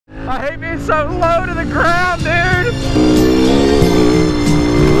I hate being so low to the ground, dude.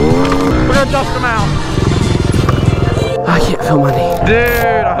 We're gonna dust him out. I can't feel my knee. Dude,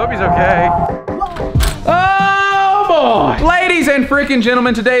 I hope he's okay. Oh boy. Ladies and freaking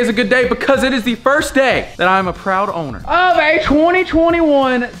gentlemen, today is a good day because it is the first day that I'm a proud owner of a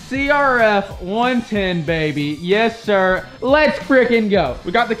 2021 CRF110, baby. Yes, sir. Let's freaking go.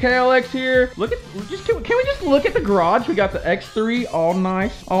 We got the KLX here. Look at, can we just look at the garage? We got the X3 all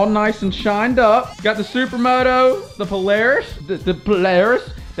nice and shined up. Got the Supermoto, the Polaris, the Polaris.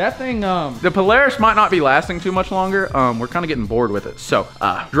 That thing, the Polaris might not be lasting too much longer. We're kind of getting bored with it. So,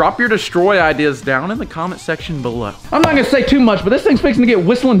 drop your destroy ideas down in the comment section below. I'm not gonna say too much, but this thing's fixing to get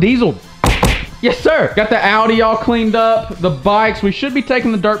whistling diesel. Yes, sir. Got the Audi all cleaned up, the bikes. We should be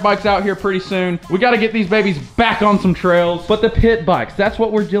taking the dirt bikes out here pretty soon. We got to get these babies back on some trails. But the pit bikes, that's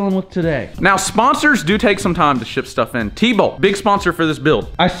what we're dealing with today. Now, sponsors do take some time to ship stuff in. T-Bolt, big sponsor for this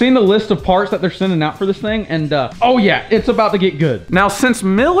build. I've seen the list of parts that they're sending out for this thing, and oh yeah, it's about to get good. Now, since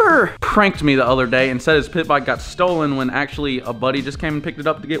Miller pranked me the other day and said his pit bike got stolen when actually a buddy just came and picked it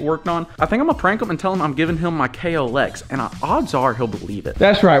up to get worked on, I think I'm gonna prank him and tell him I'm giving him my KLX, and odds are he'll believe it.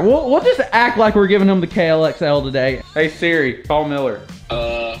 That's right. We'll just act like we're giving him the KLXL today. Hey Siri, call Miller.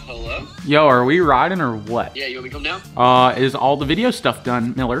 Hello? Yo, are we riding or what? Yeah, you want me to come down? Is all the video stuff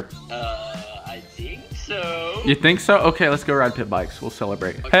done, Miller? I think so. You think so? Okay, let's go ride pit bikes. We'll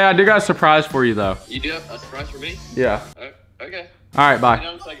celebrate. Okay. Hey, I do got a surprise for you though. You do have a surprise for me? Yeah. Okay. All right,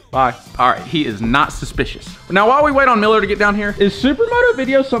 bye. Bye. All right, he is not suspicious. Now, while we wait on Miller to get down here, is Supermoto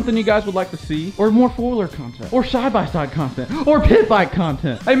video something you guys would like to see? Or more four-wheeler content? Or side-by-side content? Or pit bike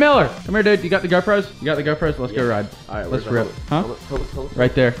content? Hey, Miller, come here, dude. You got the GoPros? You got the GoPros? Let's go ride. All right, let's rip. Huh? Hold.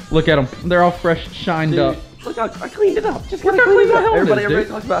 Right there. Look at them. They're all fresh, shined up. Look, I cleaned it up. Just gotta clean it up. Everybody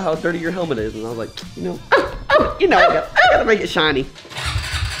talks about how dirty your helmet is, and I was like, you know, I gotta make it shiny.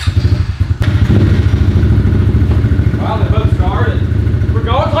 Wow, they both started. We're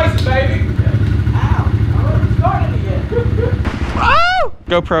going places, baby. Ow, I haven't started yet. Oh!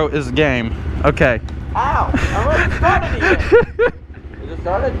 GoPro is game. Okay. Ow, I haven't started yet. Is it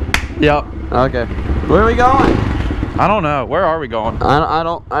started? Yep. Okay. Where are we going? I don't know. Where are we going? I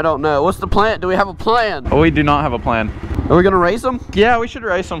don't know. What's the plan? Do we have a plan? Oh, we do not have a plan. Are we gonna race them? Yeah, we should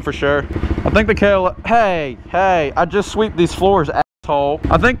race them for sure. I think the KLX. Hey, I just sweep these floors, asshole.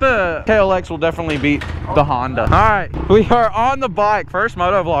 I think the KLX will definitely beat the Honda. All right, we are on the bike. First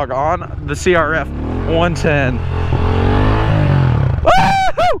moto vlog on the CRF110.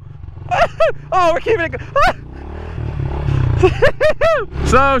 Oh, we're keeping it.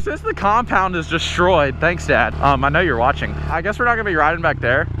 So since the compound is destroyed, thanks Dad, I know you're watching, I guess we're not gonna be riding back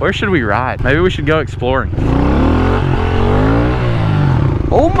there. Where should we ride? Maybe we should go exploring.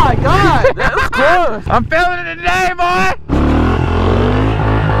 Oh my god, that was close. I'm feeling it today, boy.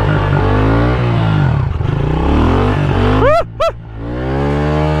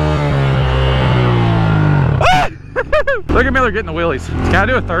 Look at Miller getting the wheelies. Can I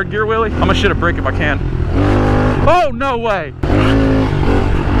do a third gear wheelie? I'm gonna shit a brick if I can. Oh, no way.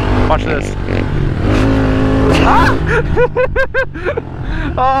 Watch this.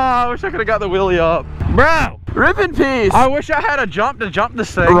 Oh, I wish I could have got the wheelie up. Bro. Rip in peace. I wish I had a jump to jump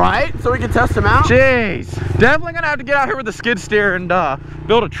this thing. Right? So we can test them out? Jeez. Definitely gonna have to get out here with the skid steer and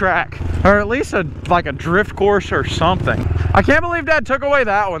build a track. Or at least like a drift course or something. I can't believe Dad took away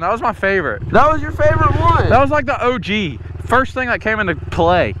that one. That was my favorite. That was your favorite one? That was like the OG. First thing that came into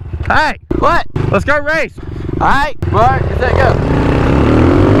play. Hey. What? Let's go race. All right. All right. Get that go.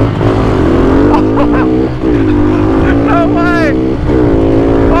 No way.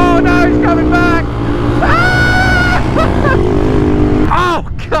 Oh no, he's coming back. Oh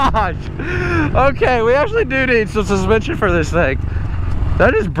gosh. Okay, we actually do need some suspension for this thing.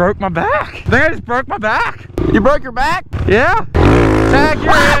 That just broke my back. I think I just broke my back. You broke your back? Yeah.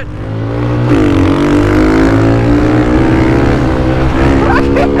 Accurate.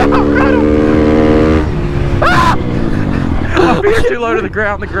 My feet are too low to the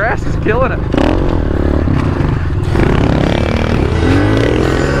ground. The grass is killing it.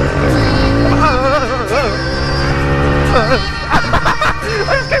 I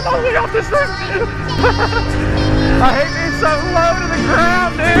just came all the way off this thing. I hate being so low to the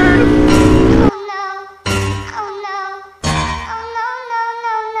ground, dude.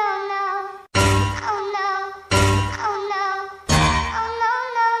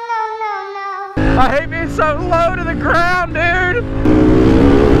 I hate being so low to the ground, dude.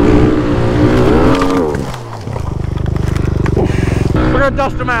 We're gonna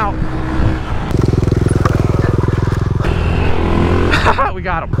dust them out. We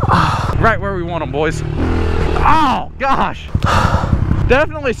got them. Right where we want them, boys. Oh, gosh.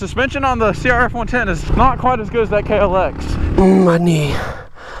 Definitely suspension on the CRF110 is not quite as good as that KLX. My knee.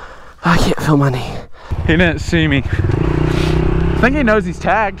 I can't feel my knee. He didn't see me. I think he knows he's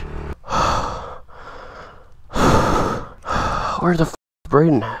tagged. Where's the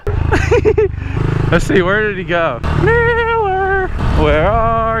Braydon at? Let's see, where did he go? Miller, where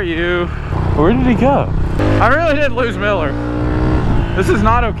are you? Where did he go? I really did lose Miller. This is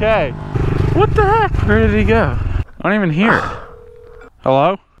not okay. What the heck? Where did he go? I don't even hear it.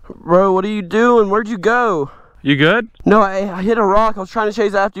 Hello? Bro, what are you doing? Where'd you go? You good? No, I hit a rock. I was trying to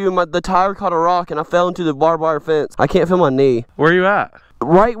chase after you and the tire caught a rock and I fell into the barbed wire fence. I can't feel my knee. Where are you at?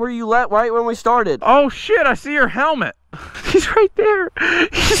 Right where you left, right when we started. Oh shit, I see your helmet. He's right there.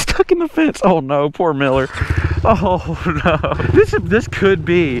 He's stuck in the fence. Oh no, poor Miller. Oh no. This could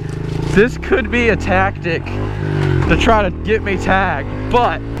be a tactic to try to get me tagged,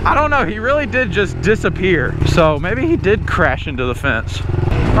 but I don't know, he really did just disappear. So maybe he did crash into the fence.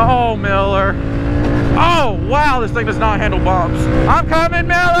 Oh, Miller. Oh, wow, this thing does not handle bumps. I'm coming,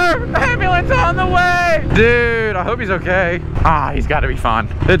 Miller! Ambulance on the way! Dude, I hope he's okay. Ah, he's gotta be fine.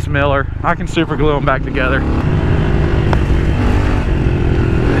 It's Miller. I can super glue him back together.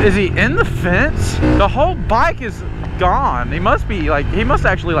 Is he in the fence? The whole bike is gone. He must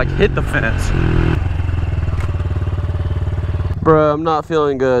actually like hit the fence. Bro, I'm not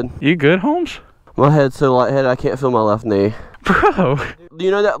feeling good. You good, Holmes? My head's so lightheaded, I can't feel my left knee. Bro. Do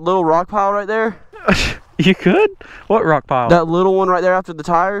you know that little rock pile right there? You good? What rock pile? That little one right there after the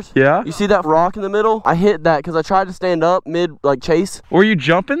tires? Yeah? You see that rock in the middle? I hit that because I tried to stand up mid, like, chase. Were you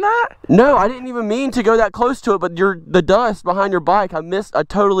jumping that? No, I didn't even mean to go that close to it, but the dust behind your bike, I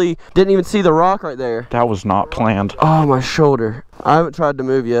totally didn't even see the rock right there. That was not planned. Oh, my shoulder. I haven't tried to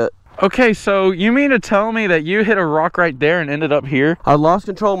move yet. Okay, so you mean to tell me that you hit a rock right there and ended up here? I lost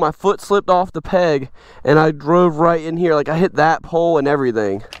control, my foot slipped off the peg, and I drove right in here. Like, I hit that pole and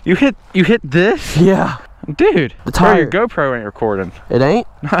everything. You hit this? Yeah. Dude, the tire. Your GoPro ain't recording. It ain't?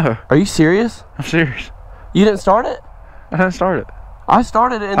 No. Are you serious? I'm serious. You didn't start it? I didn't start it. I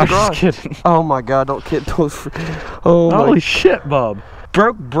started it in the garage. I'm just kidding. Oh my God, don't kid those. Oh holy shit, bub.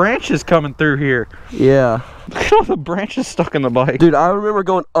 Broke branches coming through here. Yeah. Look at all the branches stuck in the bike. Dude, I remember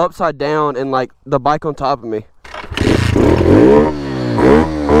going upside down and like the bike on top of me.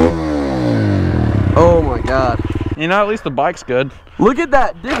 Oh my God. You know, at least the bike's good. Look at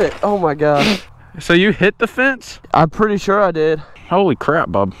that divot. Oh my God. So you hit the fence? I'm pretty sure I did. Holy crap,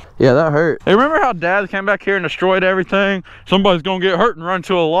 bub. Yeah, that hurt. Hey, remember how Dad came back here and destroyed everything? Somebody's gonna get hurt and run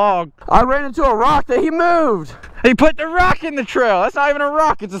to a log. I ran into a rock that he moved. He put the rock in the trail. That's not even a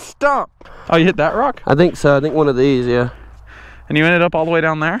rock, it's a stump. Oh, you hit that rock? I think so. I think one of these, yeah. And you ended up all the way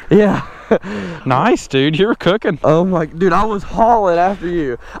down there? Yeah. Nice, dude. You were cooking. Oh my, dude, I was hauling after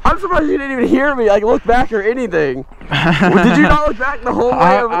you. I'm surprised you didn't even hear me, like look back or anything. Did you not look back the whole way?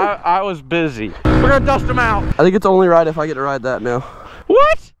 I was busy. We're gonna dust them out. I think it's only right if I get to ride that now.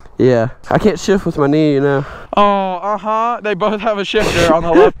 What? Yeah, I can't shift with my knee, you know. Oh, uh-huh. They both have a shifter on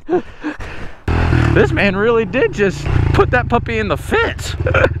the left. This man really did just put that puppy in the fence.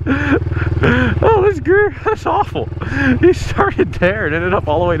 Oh, that's awful. He started there and ended up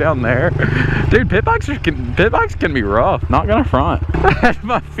all the way down there. Dude, pit bikes can be rough, not gonna front. I had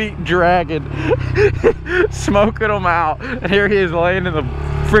my feet dragging, smoking them out, and here he is laying in the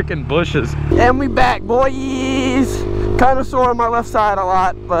freaking bushes. And we back, boys. Kind of sore on my left side a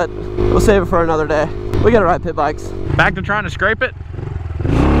lot, but we'll save it for another day. We gotta ride pit bikes. Back to trying to scrape it.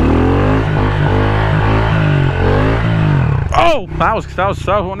 Oh,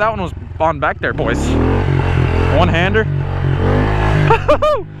 that one was on back there, boys. One-hander.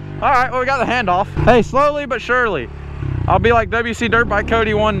 All right, well, we got the handoff. Hey, slowly but surely, I'll be like WC Dirt Bike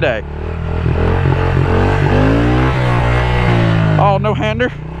Cody one day. Oh, no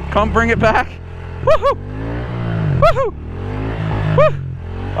hander. Come bring it back. Woohoo! Woohoo! Woo!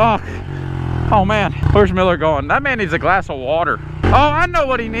 Oh man, where's Miller going? That man needs a glass of water. Oh, I know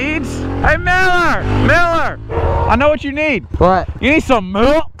what he needs. Hey, Miller! Miller! I know what you need. What? You need some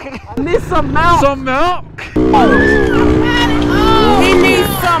milk. I need some milk. Some milk. He needs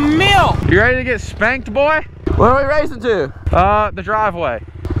some milk. You ready to get spanked, boy? Where are we racing to? The driveway.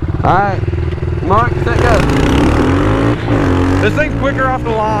 All right, Mark, set go. This thing's quicker off the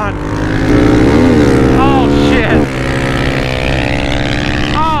line. Oh shit.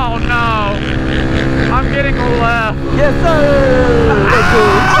 Oh no. I'm getting left. Yes, sir.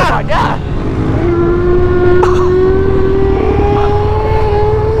 Oh my God.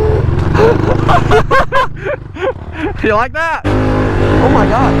 You like that? Oh my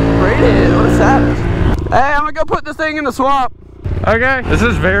God, Braydon, what a savage. Hey, I'm gonna go put this thing in the swamp. Okay, this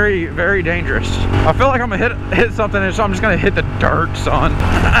is very, very dangerous. I feel like I'm gonna hit something, and so I'm just gonna hit the dirt, son.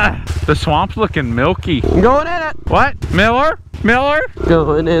 The swamp's looking milky. I'm going in it. What? Miller? Miller?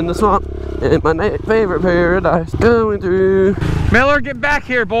 Going in the swamp, in my favorite paradise. Going through. Miller, get back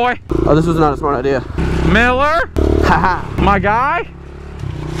here, boy. Oh, this was not a smart idea. Miller? Haha. My guy?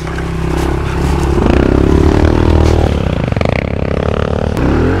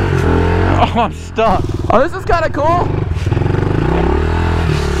 Oh, I'm stuck. Oh, this is kind of cool.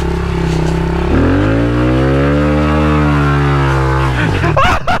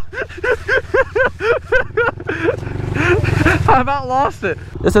 I about lost it.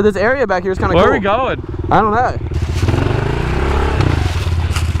 So this area back here is kind of cool. Where are we going? I don't know.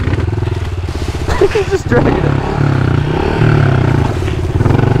 He's just dragging it.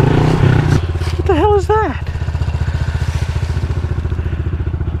 What the hell is that?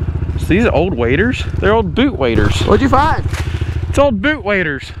 So these are old waders? They're old boot waders. What'd you find? It's old boot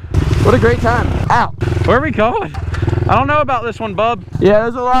waders. What a great time. Ow. Where are we going? I don't know about this one, bub. Yeah,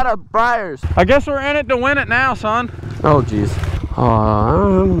 there's a lot of briars. I guess we're in it to win it now, son. Oh, jeez. Oh, I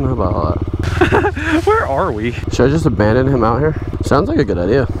don't know about all that. Where are we? Should I just abandon him out here? Sounds like a good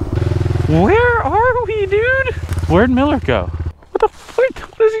idea. Where are we, dude? Where'd Miller go? What the fuck?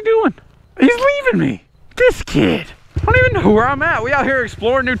 What is he doing? He's leaving me. This kid. I don't even know where I'm at. We out here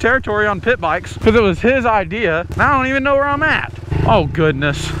exploring new territory on pit bikes because it was his idea. And I don't even know where I'm at. Oh,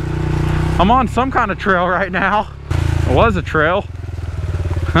 goodness. I'm on some kind of trail right now. It was a trail.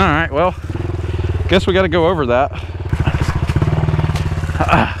 All right, well, guess we got to go over that.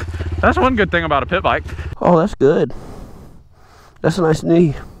 That's one good thing about a pit bike. Oh, that's good. That's a nice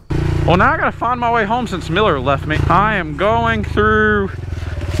knee. Well, now I gotta find my way home since Miller left me. I am going through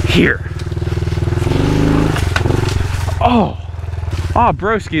here. Oh,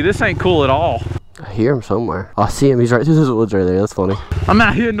 broski, this ain't cool at all. I hear him somewhere. Oh, I see him. He's right through those woods right there. That's funny. I'm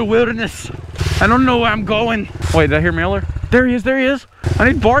out here in the wilderness. I don't know where I'm going. Wait, did I hear Miller? There he is, there he is.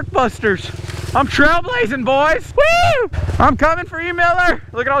 I need bark busters. I'm trailblazing, boys. Woo! I'm coming for you, Miller.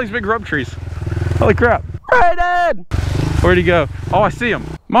 Look at all these big rub trees. Holy crap. Braydon! Where'd he go? Oh, I see him.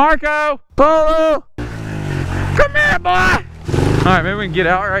 Marco! Polo! Come here, boy! All right, maybe we can get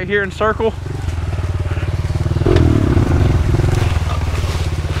out right here and circle.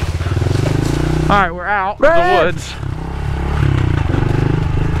 All right, we're out of the woods.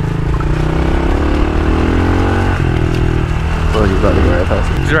 Oh, he's about to go right past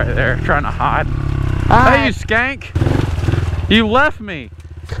me. He's right there, trying to hide. Hi. Hey, you skank! You left me.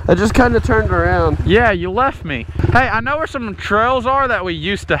 I just kind of turned around. Yeah, you left me. Hey, I know where some trails are that we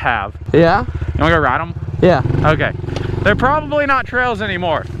used to have. Yeah? You wanna go ride them? Yeah. Okay. They're probably not trails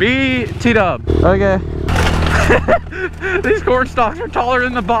anymore. B-T-dub. Okay. These corn stalks are taller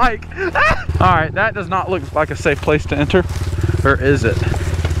than the bike. All right, that does not look like a safe place to enter. Or is it?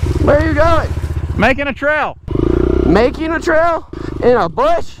 Where are you going? Making a trail. Making a trail? In a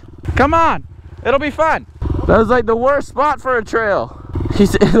bush? Come on, it'll be fun. That was like the worst spot for a trail.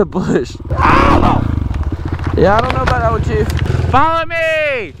 He's in a bush. Oh! Yeah, I don't know about that one, Chief. Follow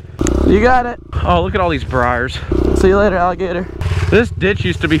me! You got it. Oh, look at all these briars. See you later, alligator. This ditch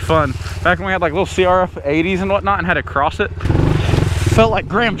used to be fun. Back when we had like little CRF80s and whatnot and had to cross it. Felt like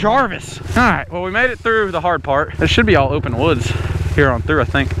Graham Jarvis. All right, well, we made it through the hard part. It should be all open woods here on through, I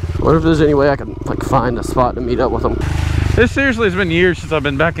think. What if there's any way I can like find a spot to meet up with them? This seriously has been years since I've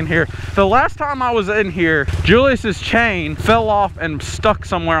been back in here. The last time I was in here, Julius's chain fell off and stuck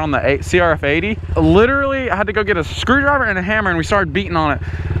somewhere on the CRF80. Literally, I had to go get a screwdriver and a hammer and we started beating on it.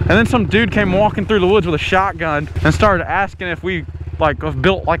 And then some dude came walking through the woods with a shotgun and started asking if we like have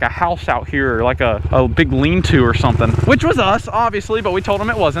built like a house out here, or like a big lean-to or something, which was us, obviously, but we told him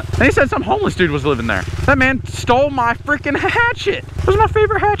it wasn't. And he said some homeless dude was living there. That man stole my freaking hatchet. It was my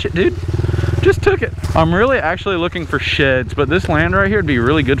favorite hatchet, dude. Just took it. I'm really actually looking for sheds, but this land right here would be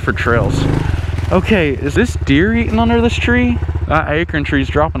really good for trails. Okay, is this deer eating under this tree? That acorn tree's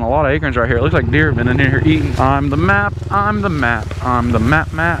dropping a lot of acorns right here. It looks like deer have been in here eating. I'm the map, I'm the map, I'm the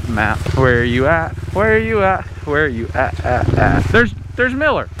map, map, map. Where are you at? Where are you at? Where are you at? There's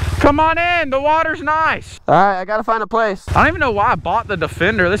Miller. Come on in, the water's nice. All right, I gotta find a place. I don't even know why I bought the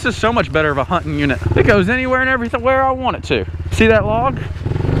Defender. This is so much better of a hunting unit. It goes anywhere and everything where I want it to. See that log?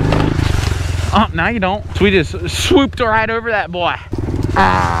 Oh, now you don't. So we just swooped right over that boy.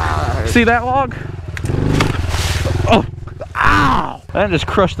 Ah. See that log? Oh, ow! That just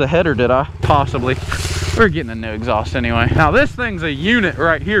crushed the header, did I? Possibly. We're getting a new exhaust anyway. Now this thing's a unit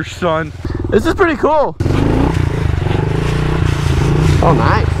right here, son. This is pretty cool. Oh,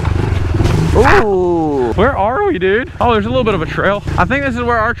 nice. Ooh. Where are we, dude? Oh, there's a little bit of a trail. I think this is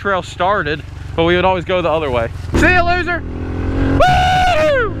where our trail started, but we would always go the other way. See ya, loser.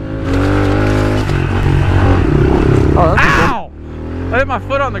 Woo! Oh, that's Ow! I hit my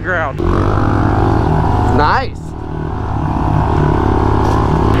foot on the ground. nice.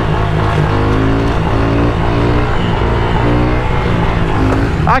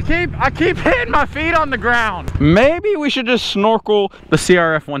 I keep hitting my feet on the ground. Maybe we should just snorkel the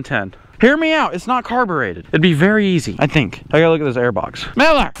CRF110. Hear me out, it's not carbureted. It'd be very easy, I think. I gotta look at this air box.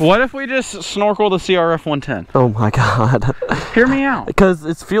 Miller, what if we just snorkel the CRF110? Oh my God. Hear me out. Because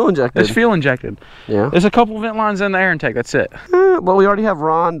it's fuel injected. It's fuel injected. Yeah. There's a couple vent lines in the air intake, that's it. Well, we already have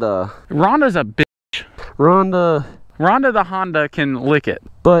Rhonda. Rhonda's a bitch. Rhonda the Honda can lick it.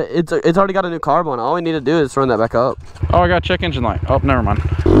 But it's already got a new carb on it. All we need to do is run that back up. Oh, I gotta check engine light. Oh, never mind.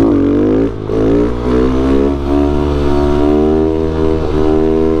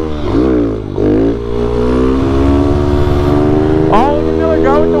 Oh, look at Miller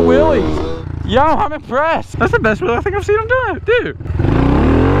go with the wheelies. Yo, I'm impressed. That's the best wheel I think I've seen him do, dude.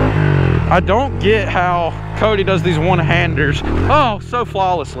 I don't get how Cody does these one-handers. Oh, so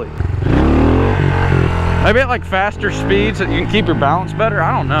flawlessly. Maybe at like faster speeds that you can keep your balance better.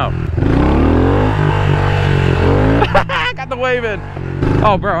 I don't know. Got the wave in.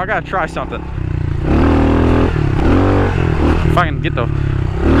 Oh, bro, I gotta try something. If I can get the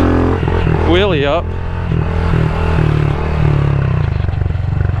wheelie up.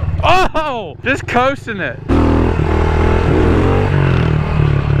 Oh, just coasting it.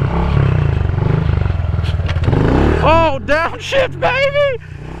 Oh, downshift, baby.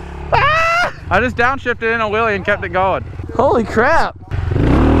 Ah! I just downshifted in a wheelie and kept it going. Holy crap.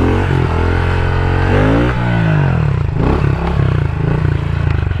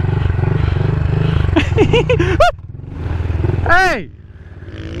 Hey!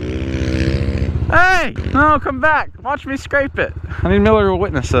 Hey! No, come back. Watch me scrape it. I need Miller to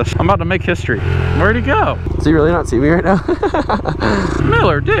witness this. I'm about to make history. Where'd he go? Does he really not see me right now?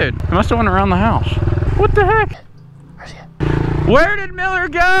 Miller, dude. He must have went around the house. What the heck? Where's he at? Where did Miller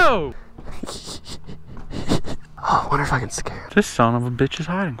go? Oh, I wonder if I can scare him. This son of a bitch is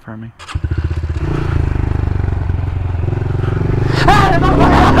hiding from me.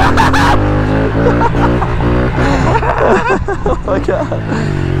 Oh my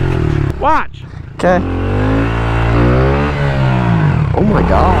God. Watch. Okay. Oh my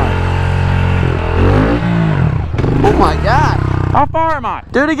God. Oh my God. How far am I?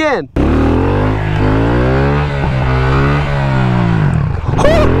 Do it again.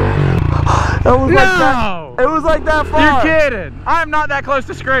 It was like that. It was like that far. You're kidding. I'm not that close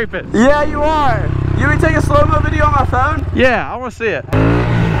to scrape it. Yeah, you are. You want me to take a slow-mo video on my phone? Yeah, I want to see it.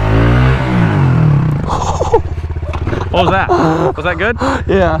 What was that? Was that good?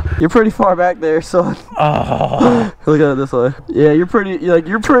 Yeah. You're pretty far back there, son. Oh. Look at it this way. Yeah, you're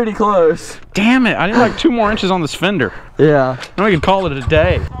pretty close. Damn it. I need like 2 more inches on this fender. Yeah. Then we can call it a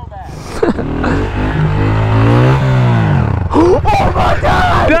day. Oh my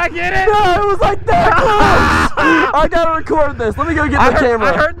God! Did I get it? No, it was like that close. I gotta record this. Let me go get the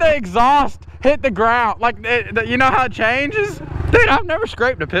camera. I heard the exhaust hit the ground. Like, you know how it changes? Dude, I've never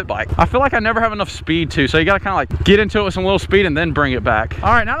scraped a pit bike. I feel like I never have enough speed to, so you gotta kind of like get into it with some little speed and then bring it back.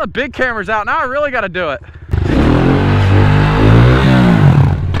 All right, now the big camera's out. Now I really gotta do it.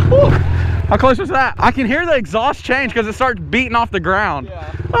 Whew. How close was that? I can hear the exhaust change because it starts beating off the ground.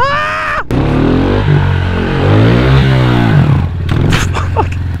 Yeah. Ah!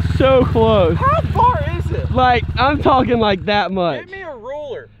 So close. How far is it? Like, I'm talking like that much. Give me a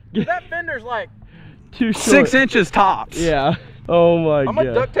ruler. That fender's like Too short. 6 inches tops. Yeah. Oh my God. I'm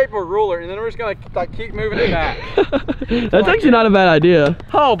gonna duct tape a ruler and then we're just gonna like keep moving it back. That's actually not a bad idea.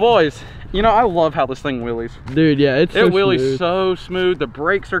 Oh, boys. You know, I love how this thing wheelies. Dude, yeah, it's so wheelies smooth. so smooth. The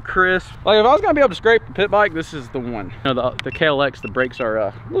brakes are crisp. Like, if I was gonna be able to scrape a pit bike, this is the one. You know, the KLX, the brakes are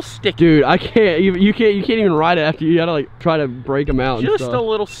a little sticky. Dude, I can't even, you can't even ride it after you gotta like try to break them out. Just and stuff. a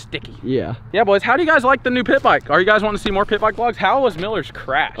little sticky. Yeah. Yeah, boys, how do you guys like the new pit bike? Are you guys wanting to see more pit bike vlogs? How was Miller's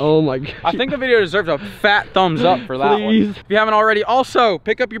crash? Oh my God. I think the video deserves a fat thumbs up for that one. If you haven't already, also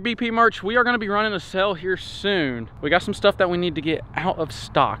pick up your BP merch. We are gonna be running a sale here soon. We got some stuff that we need to get out of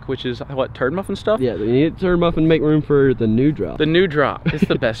stock, which is what, turd muffin stuff? Yeah, we need to turn them up and make room for the new drop. The new drop. It's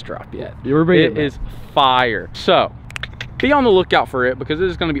the best drop yet. It is fire. So be on the lookout for it because it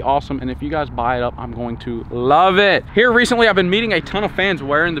is going to be awesome. And if you guys buy it up, I'm going to love it. Here recently, I've been meeting a ton of fans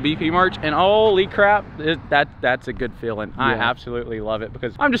wearing the BP merch, and holy crap, that's a good feeling. Yeah. I absolutely love it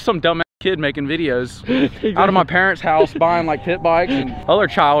because I'm just some dumb kid making videos out of my parents' house buying like pit bikes and other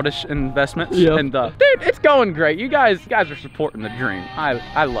childish investments. Yep. And dude, it's going great. You guys are supporting the dream.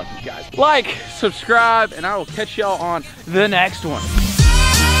 I love you guys. Like, subscribe, and I will catch y'all on the next one.